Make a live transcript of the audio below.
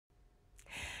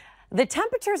The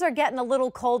temperatures are getting a little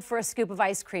cold for a scoop of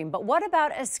ice cream, but what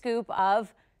about a scoop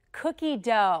of cookie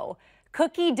dough?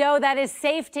 Cookie dough that is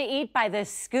safe to eat by the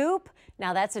scoop?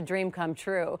 Now that's a dream come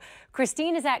true.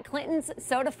 Christine is at Clinton's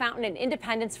Soda Fountain in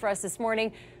Independence for us this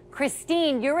morning.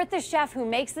 Christine, you're with the chef who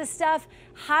makes this stuff.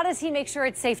 How does he make sure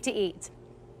it's safe to eat?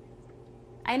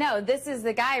 I know, this is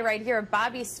the guy right here.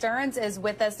 Bobby Stearns is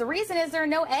with us. The reason is there are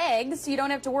no eggs, so you don't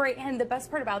have to worry. And the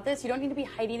best part about this, you don't need to be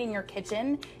hiding in your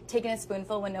kitchen, taking a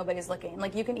spoonful when nobody's looking.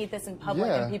 Like, you can eat this in public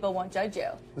and people won't judge you.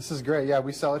 This is great. Yeah,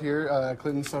 we sell it here at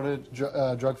Clinton Soda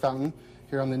Drug Fountain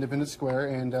here on the Independence Square,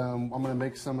 and I'm going to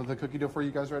make some of the cookie dough for you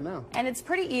guys right now. And it's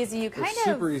pretty easy. You kind of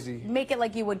super easy. Make it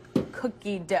like you would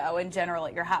cookie dough in general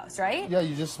at your house, right? Yeah,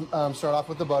 you just start off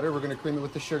with the butter. We're going to cream it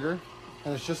with the sugar.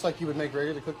 And it's just like you would make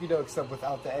regular cookie dough, except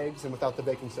without the eggs and without the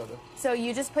baking soda. So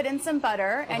you just put in some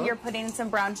butter, and you're putting some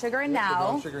brown sugar in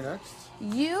now. Brown sugar next.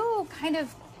 You kind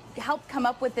of helped come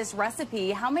up with this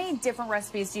recipe. How many different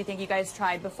recipes do you think you guys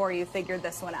tried before you figured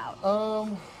this one out?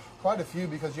 Quite a few,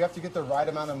 because you have to get the right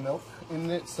amount of milk in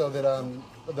it so that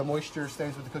the moisture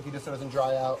stays with the cookie dough so it doesn't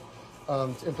dry out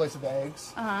in place of the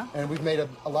eggs. And we've made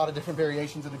a lot of different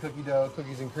variations of the cookie dough,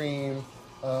 cookies and cream,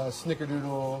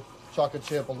 snickerdoodle, chocolate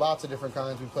chip, lots of different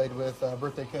kinds. We played with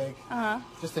birthday cake,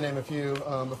 just to name a few,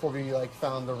 before we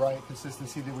found the right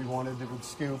consistency that we wanted that would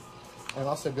scoop, and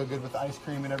also go good with ice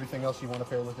cream and everything else you want to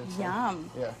pair with it. So, yum.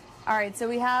 Yeah. All right, so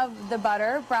we have the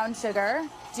butter, brown sugar.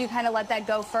 Do you kind of let that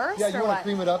go first? Yeah, you want to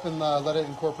cream it up and let it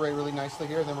incorporate really nicely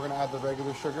here, and then we're going to add the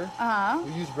regular sugar.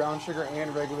 We use brown sugar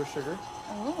and regular sugar.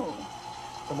 Ooh.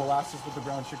 The molasses with the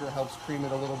brown sugar helps cream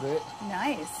it a little bit.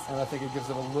 Nice. And I think it gives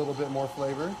it a little bit more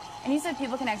flavor. And you said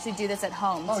people can actually do this at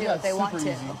home, too, yeah, if they want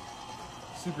to. Easy.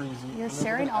 Super easy. You're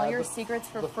sharing all your secrets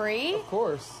for free? Of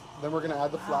course. Then we're going to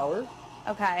add the flour.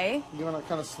 Okay. You want to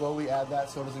kind of slowly add that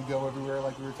so it doesn't go everywhere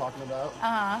like we were talking about.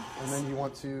 And then you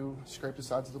want to scrape the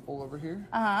sides of the bowl over here.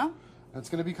 And it's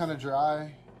going to be kind of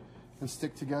dry and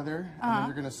stick together. And then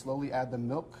you're going to slowly add the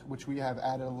milk, which we have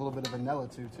added a little bit of vanilla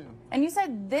to, too. And you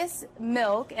said this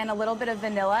milk and a little bit of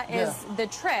vanilla is the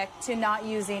trick to not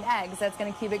using eggs. That's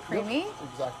going to keep it creamy? Yep,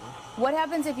 exactly. What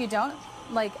happens if you don't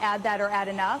add that or add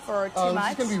enough or too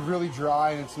much? It's going to be really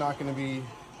dry, and it's not going to be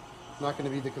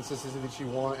the consistency that you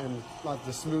want, and not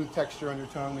the smooth texture on your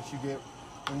tongue that you get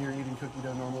when you're eating cookie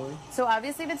dough normally. So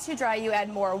obviously if it's too dry, you add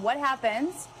more. What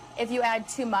happens if you add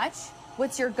too much?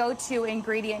 What's your go-to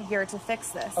ingredient here to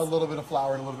fix this? A little bit of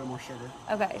flour and a little bit more sugar.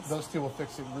 Okay. Those two will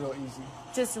fix it real easy.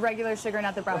 Just regular sugar,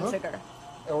 not the brown sugar.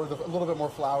 Or a little bit more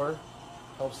flour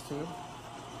helps too.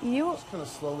 You just kind of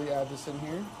slowly add this in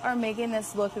here. Are making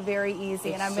this look very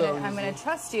easy, and I'm gonna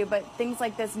trust you. But things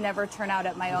like this never turn out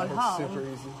at my own home. Super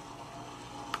easy.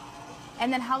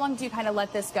 And then how long do you kind of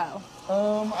let this go?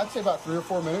 I'd say about 3 or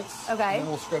 4 minutes. Okay. And then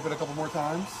we'll scrape it a couple more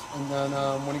times. And then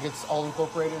when it gets all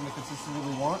incorporated in the consistency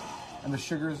we want, and the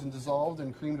sugar is dissolved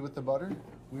and creamed with the butter,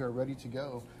 we are ready to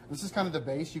go. This is kind of the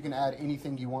base. You can add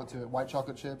anything you want to it. White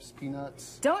chocolate chips,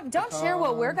 peanuts. Don't share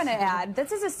what we're gonna add.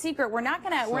 This is a secret. We're not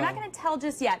gonna tell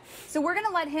just yet. So we're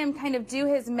gonna let him kind of do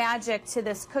his magic to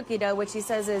this cookie dough, which he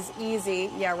says is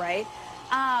easy. Yeah, right.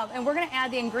 And we're going to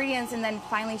add the ingredients and then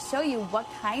finally show you what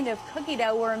kind of cookie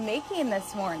dough we're making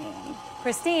this morning.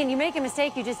 Christine, you make a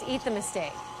mistake, you just eat the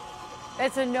mistake.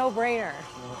 It's a no-brainer.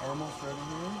 We're almost ready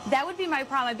here. That would be my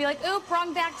problem. I'd be like, oop,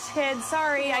 wrong batch, kids.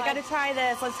 Sorry, I got to try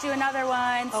this. Let's do another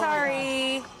one.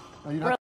 Sorry.